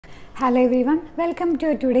Hello everyone, welcome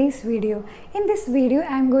to today's video. In this video,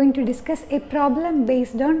 I am going to discuss a problem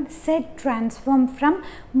based on set transform from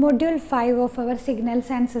module 5 of our signals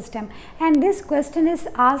and system. And this question is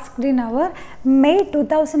asked in our May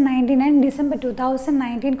 2019 and December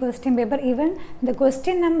 2019 question paper. Even the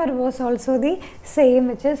question number was also the same,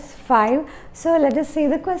 which is 5. So let us see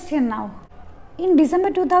the question now. In December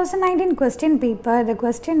 2019 question paper, the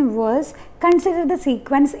question was, consider the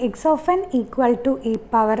sequence x of n equal to a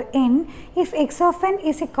power n. If x of n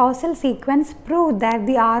is a causal sequence, prove that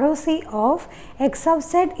the ROC of x of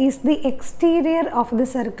z is the exterior of the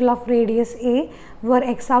circle of radius a, where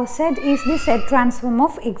x of z is the set transform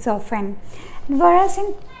of x of n. Whereas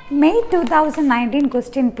in May 2019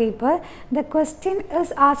 question paper, the question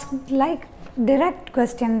is asked like direct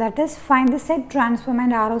question, that is, find the set transform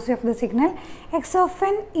and ROC of the signal x of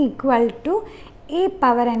n equal to a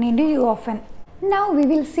power n into u of n. Now we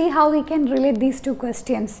will see how we can relate these two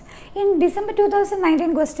questions. In December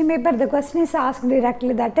 2019 question paper, the question is asked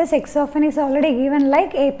directly, that is, x of n is already given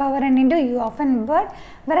like a power n into u of n, but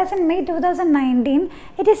whereas in May 2019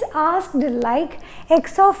 it is asked like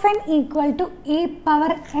x of n equal to a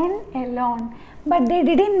power n alone. But they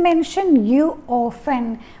didn't mention u of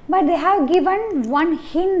n, but they have given one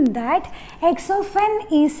hint that x of n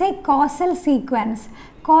is a causal sequence.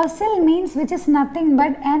 Causal means which is nothing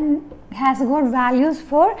but n has got values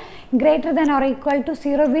for greater than or equal to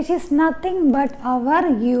 0, which is nothing but our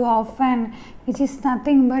u of n, which is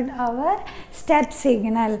nothing but our step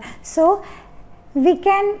signal. So we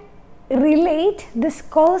can relate this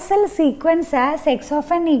causal sequence as x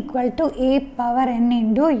of n equal to a power n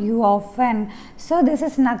into u of n. So this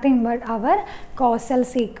is nothing but our causal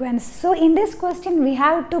sequence. So in this question we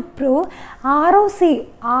have to prove ROC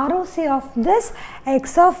of this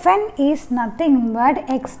x of n is nothing but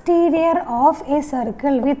exterior of a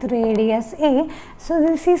circle with radius a. So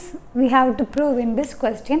this is we have to prove in this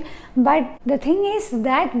question, but the thing is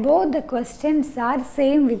that both the questions are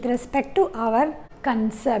same with respect to our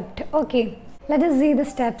concept. Okay, let us see the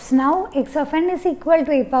steps now. X of n is equal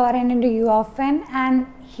to a power n into u of n, and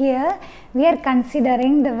here we are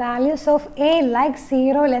considering the values of a like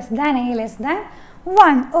 0 less than a less than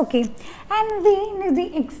 1. Okay, and we need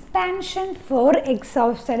the expansion for x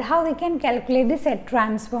of z. How we can calculate the set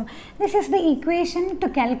transform? This is the equation to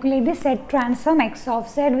calculate the set transform x of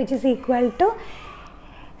z, which is equal to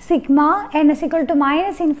sigma n is equal to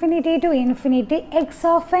minus infinity to infinity x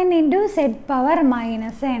of n into z power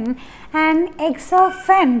minus n, and x of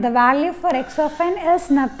n, the value for x of n is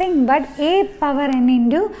nothing but a power n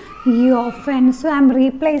into u of n. So I am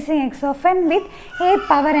replacing x of n with a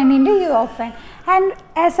power n into u of n, and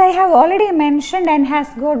as I have already mentioned, n has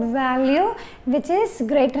got value which is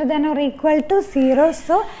greater than or equal to 0.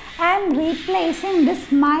 So I am replacing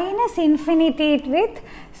this minus infinity with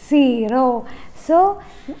 0. So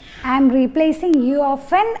I am replacing u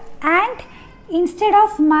of n, and instead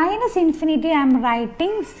of minus infinity I am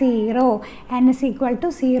writing 0. N is equal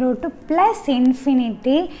to 0 to plus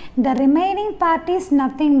infinity. The remaining part is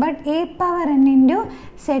nothing but a power n into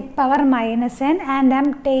z power minus n, and I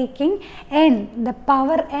am taking n, the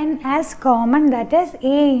power n as common, that is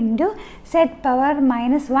a into z power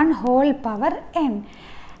minus 1 whole power n.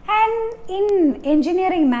 And in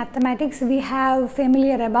engineering mathematics, we have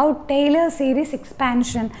familiar about Taylor series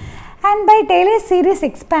expansion. And by Taylor series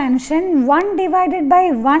expansion, 1 divided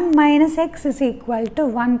by 1 minus x is equal to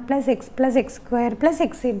 1 plus x square plus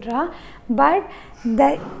etc. But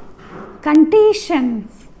the condition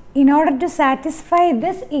in order to satisfy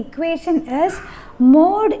this equation is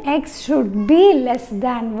mod x should be less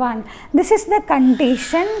than 1. This is the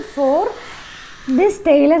condition for this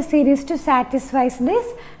Taylor series to satisfy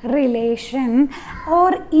this relation,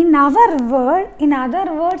 or in other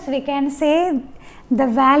words we can say the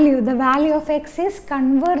value of x is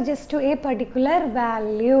converges to a particular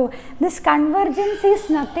value. This convergence is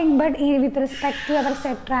nothing but with respect to our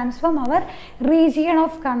set transform, our region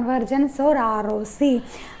of convergence or ROC.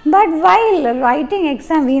 But while writing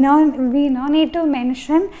exam, we no need to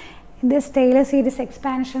mention this Taylor series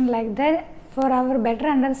expansion like that. For our better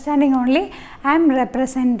understanding only, I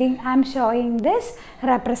am showing this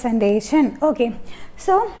representation. Okay,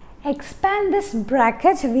 so expand this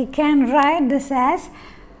bracket, we can write this as,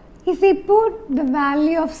 if we put the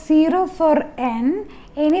value of 0 for n,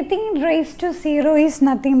 anything raised to 0 is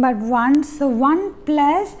nothing but 1. So 1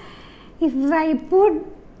 plus, if I put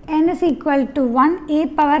n is equal to 1, a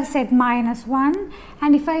power z minus 1,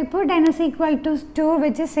 and if I put n is equal to 2,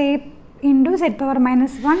 which is a into z power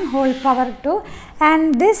minus 1 whole power 2,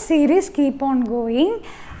 and this series keep on going,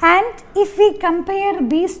 And if we compare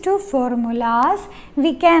these two formulas,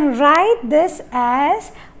 we can write this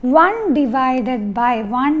as 1 divided by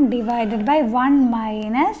 1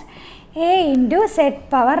 minus a into z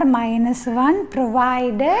power minus 1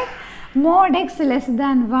 provided mod x less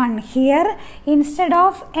than 1. Here instead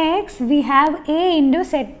of x we have a into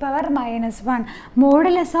z power minus 1.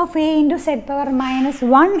 Modulus of a into z power minus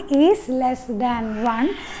 1 is less than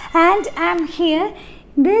 1, and I am here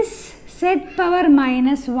this z power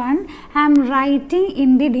minus 1 I am writing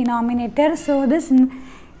in the denominator. So this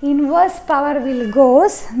inverse power will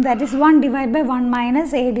goes, that is 1 divided by 1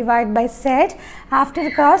 minus a divided by z. After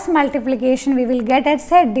cross multiplication we will get at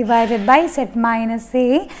z divided by z minus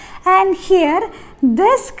a, and here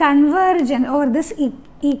this conversion or this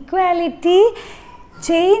equality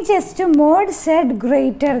changes to mod z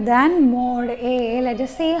greater than mod a. Let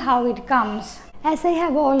us see how it comes. As I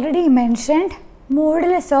have already mentioned,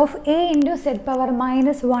 modulus of a into z power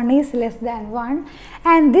minus 1 is less than 1,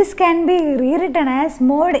 and this can be rewritten as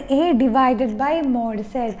mod a divided by mod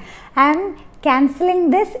z. I am cancelling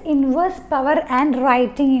this inverse power and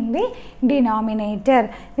writing in the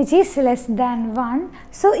denominator, which is less than 1.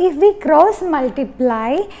 So if we cross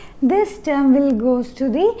multiply, this term will goes to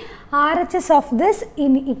the RHS of this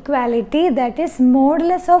inequality, that is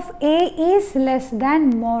modulus of a is less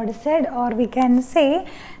than mod z, or we can say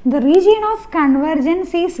the region of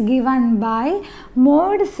convergence is given by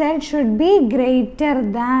mod z should be greater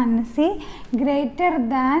than, see, greater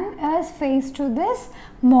than as face to this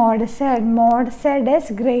mod z. Mod z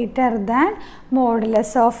is greater than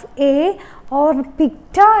modulus of a, or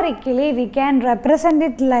pictorially we can represent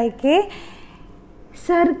it like a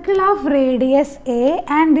circle of radius a,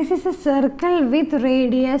 and this is a circle with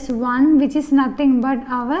radius 1, which is nothing but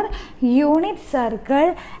our unit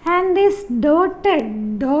circle, and this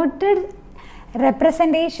dotted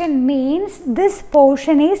representation means this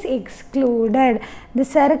portion is excluded. The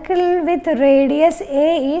circle with radius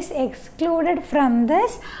a is excluded from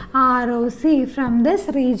this ROC, from this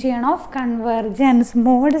region of convergence.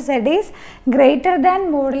 Mod z is greater than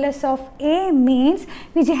modulus of a means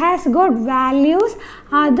which has got values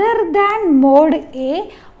other than mod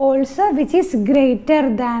a also, which is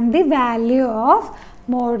greater than the value of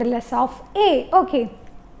modulus of a, okay,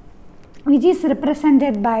 which is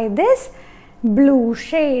represented by this blue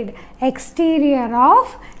shade, exterior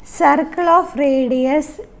of circle of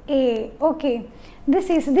radius a, okay.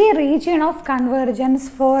 This is the region of convergence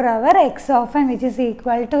for our x of n, which is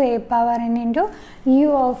equal to a power n into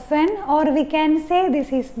u of n, or we can say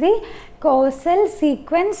this is the causal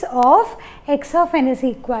sequence of x of n is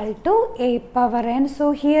equal to a power n.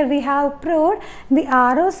 So here we have proved the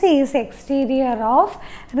ROC is exterior of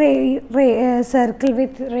circle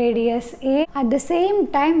with radius a. At the same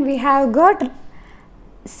time we have got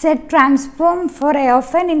set transform for a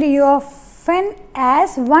of n into u of n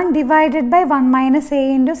as 1 divided by 1 minus a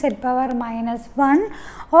into z power minus 1,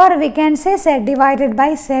 or we can say z divided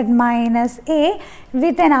by z minus a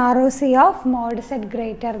with an ROC of mod z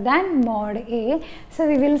greater than mod a. So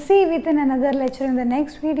we will see within another lecture in the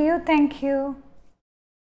next video. Thank you.